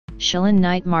Shilin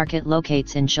Night Market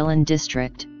locates in Shilin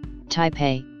District,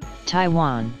 Taipei,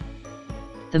 Taiwan.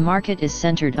 The market is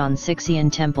centered on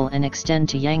Cixian Temple and extend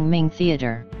to Yangming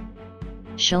Theater.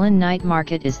 Shilin Night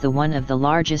Market is the one of the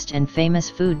largest and famous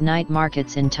food night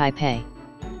markets in Taipei.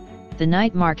 The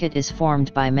night market is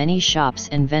formed by many shops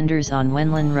and vendors on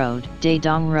Wenlin Road,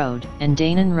 Dadong Road, and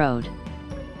Danan Road.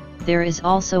 There is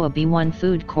also a B1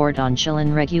 food court on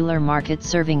Shilin Regular Market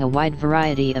serving a wide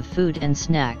variety of food and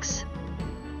snacks.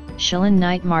 Shilin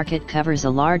Night Market covers a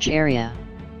large area.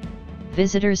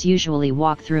 Visitors usually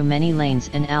walk through many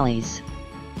lanes and alleys.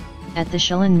 At the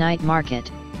Shilin Night Market,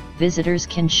 visitors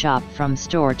can shop from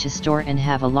store to store and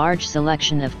have a large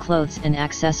selection of clothes and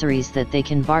accessories that they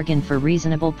can bargain for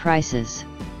reasonable prices.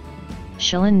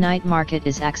 Shilin Night Market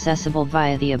is accessible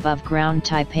via the above-ground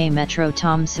Taipei Metro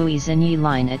Tamsui Xinyi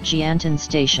line at Jiantan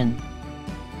Station.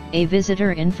 A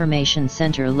visitor information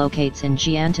center locates in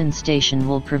Jiantan Station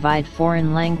will provide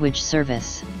foreign language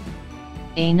service.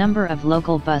 A number of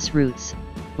local bus routes,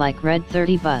 like Red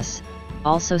 30 bus,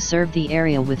 also serve the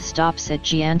area with stops at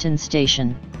Jiantan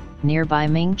Station, nearby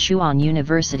Ming Chuan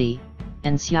University,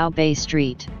 and Xiao Bei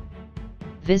Street.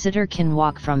 Visitor can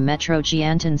walk from Metro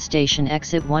Jiantan Station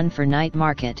exit 1 for night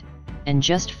market, and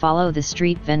just follow the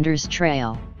street vendors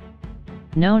trail.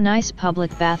 No nice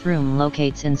public bathroom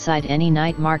locates inside any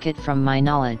night market from my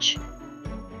knowledge.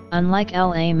 Unlike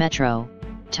LA Metro,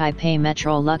 Taipei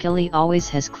Metro luckily always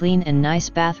has clean and nice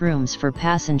bathrooms for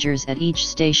passengers at each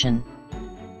station.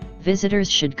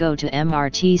 Visitors should go to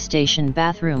MRT station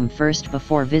bathroom first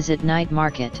before visit night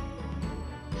market.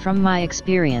 From my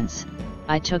experience,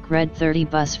 I took Red 30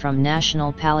 bus from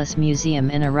National Palace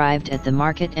Museum and arrived at the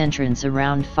market entrance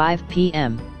around 5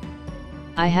 p.m.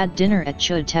 I had dinner at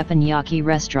Chud Teppanyaki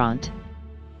restaurant.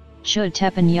 Chud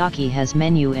Teppanyaki has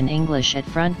menu in English at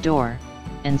front door,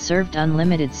 and served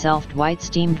unlimited self white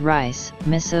steamed rice,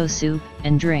 miso soup,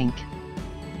 and drink.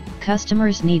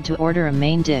 Customers need to order a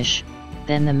main dish,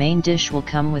 then the main dish will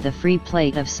come with a free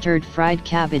plate of stirred fried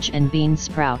cabbage and bean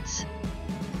sprouts.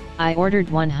 I ordered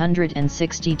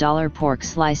 $160 pork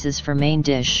slices for main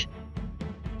dish.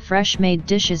 Fresh made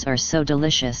dishes are so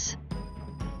delicious.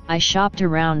 I shopped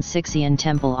around Cixian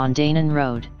Temple on Danan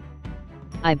Road.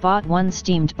 I bought one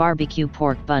steamed barbecue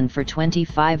pork bun for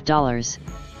 $25,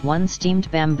 one steamed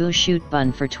bamboo shoot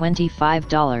bun for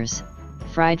 $25,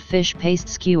 fried fish paste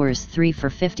skewers 3 for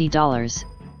 $50,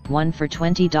 1 for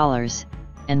 $20,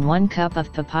 and 1 cup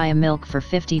of papaya milk for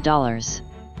 $50.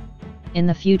 In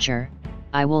the future,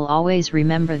 I will always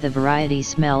remember the variety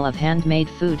smell of handmade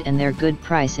food and their good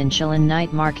price in Shilin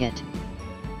Night Market.